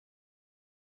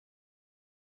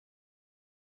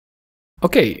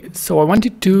Okay, so I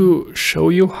wanted to show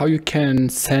you how you can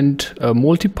send a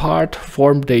multi-part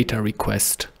form data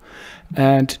request.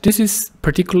 And this is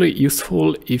particularly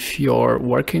useful if you're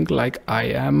working like I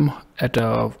am at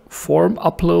a form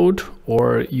upload,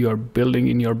 or you're building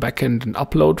in your backend an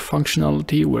upload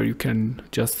functionality where you can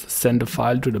just send a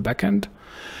file to the backend.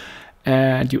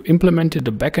 And you implemented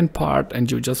the backend part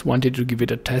and you just wanted to give it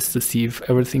a test to see if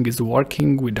everything is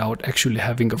working without actually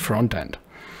having a front end.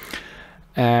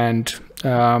 And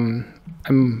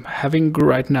I'm having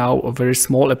right now a very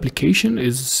small application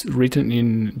is written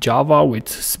in Java with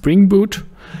Spring Boot,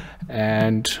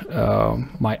 and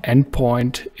my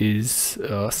endpoint is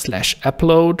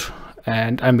 /upload,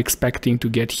 and I'm expecting to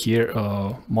get here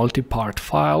a multi-part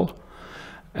file,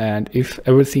 and if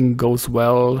everything goes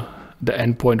well, the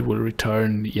endpoint will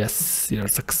return yes, your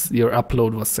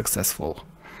upload was successful.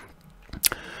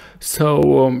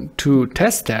 So to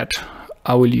test that,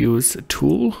 I will use a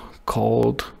tool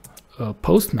called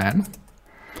Postman.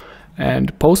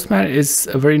 And Postman is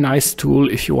a very nice tool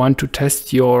if you want to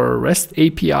test your REST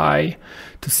API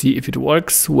to see if it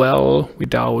works well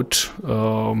without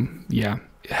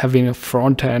having a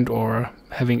front end or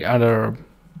having other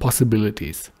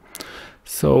possibilities.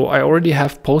 So I already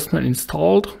have Postman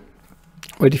installed,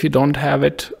 but if you don't have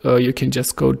it, you can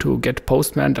just go to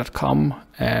getpostman.com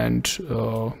and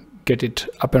get it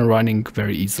up and running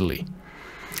very easily.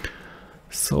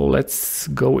 So let's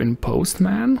go in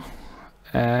Postman,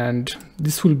 and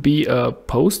this will be a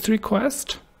post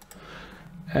request,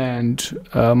 and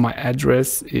my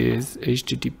address is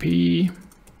HTTP,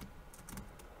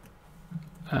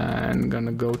 and I'm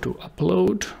gonna go to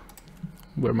upload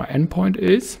where my endpoint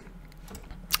is,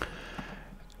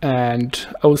 and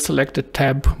I will select the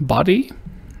tab body,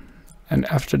 and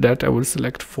after that I will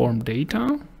select form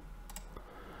data.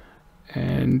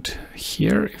 And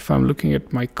here, if I'm looking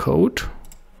at my code,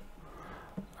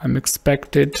 I'm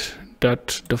expected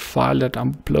that the file that I'm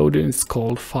uploading is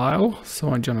called file.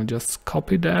 So I'm gonna just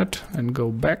copy that and go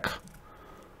back.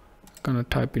 I'm gonna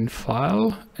type in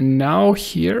file. And now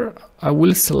here I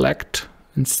will select,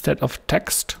 instead of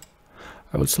text,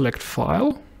 I will select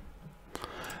file.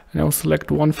 And I will select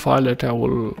one file that I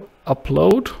will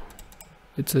upload.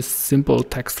 It's a simple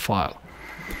text file.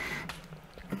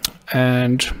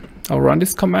 And I'll run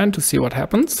this command to see what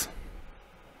happens.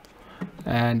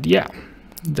 And yeah,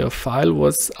 the file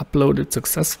was uploaded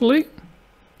successfully.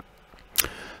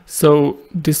 So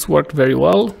this worked very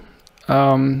well.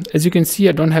 As you can see,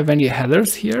 I don't have any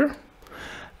headers here.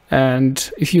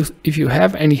 And if you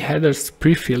have any headers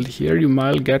pre-filled here, you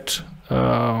might get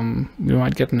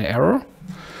an error.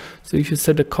 So if you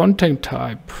set a content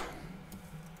type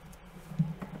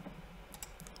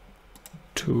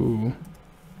to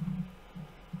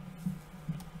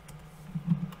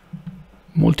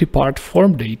multi-part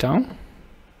form data,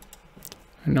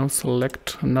 and now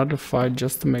select another file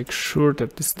just to make sure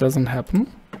that this doesn't happen.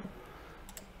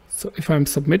 So if I'm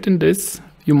submitting this,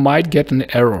 you might get an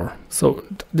error. So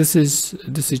this is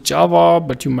Java,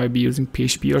 but you might be using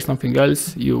PHP or something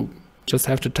else. You just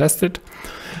have to test it.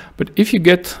 But if you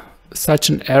get such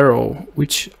an error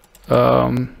which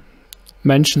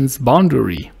mentions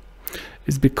boundary,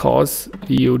 is because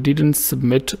you didn't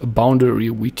submit a boundary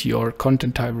with your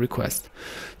content type request.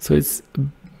 So it's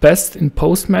best in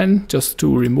Postman just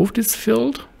to remove this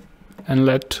field and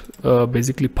let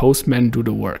basically Postman do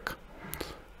the work.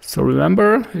 So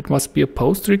remember, it must be a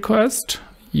post request.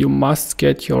 You must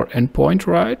get your endpoint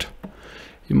right.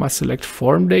 You must select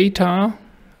form data,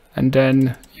 and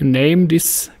then you name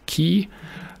this key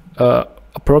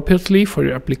appropriately for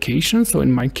your application. So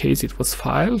in my case it was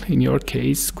file, in your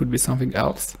case could be something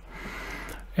else.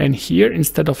 And here,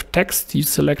 instead of text, you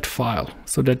select file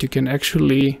so that you can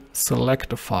actually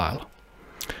select a file.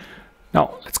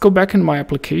 Now let's go back in my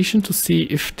application to see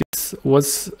if this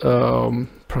was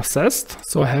processed.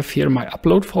 So I have here my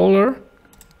upload folder,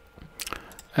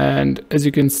 and as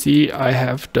you can see, I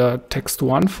have the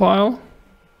text1 file,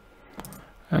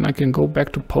 and I can go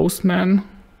back to Postman,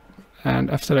 and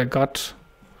after I got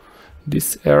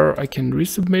this error, I can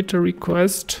resubmit the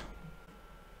request.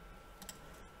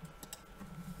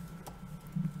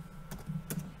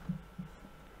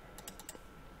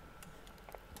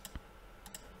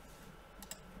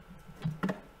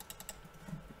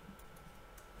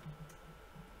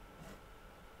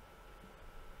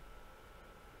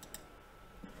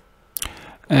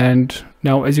 And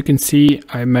now, as you can see,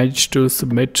 I managed to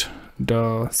submit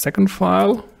the second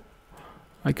file.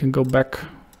 I can go back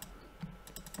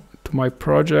to my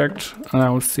project and I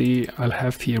will see I'll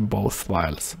have here both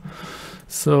files.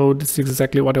 So this is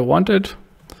exactly what I wanted.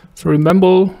 So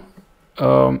remember,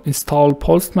 install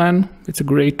Postman. It's a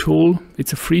great tool.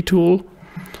 It's a free tool.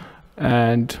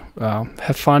 And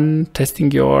have fun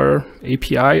testing your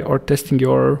API or testing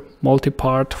your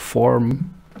multi-part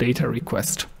form data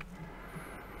request.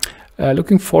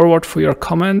 Looking forward for your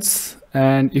comments,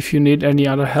 and if you need any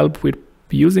other help with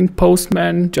using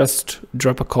Postman, just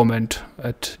drop a comment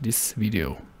at this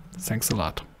video. Thanks a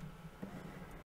lot.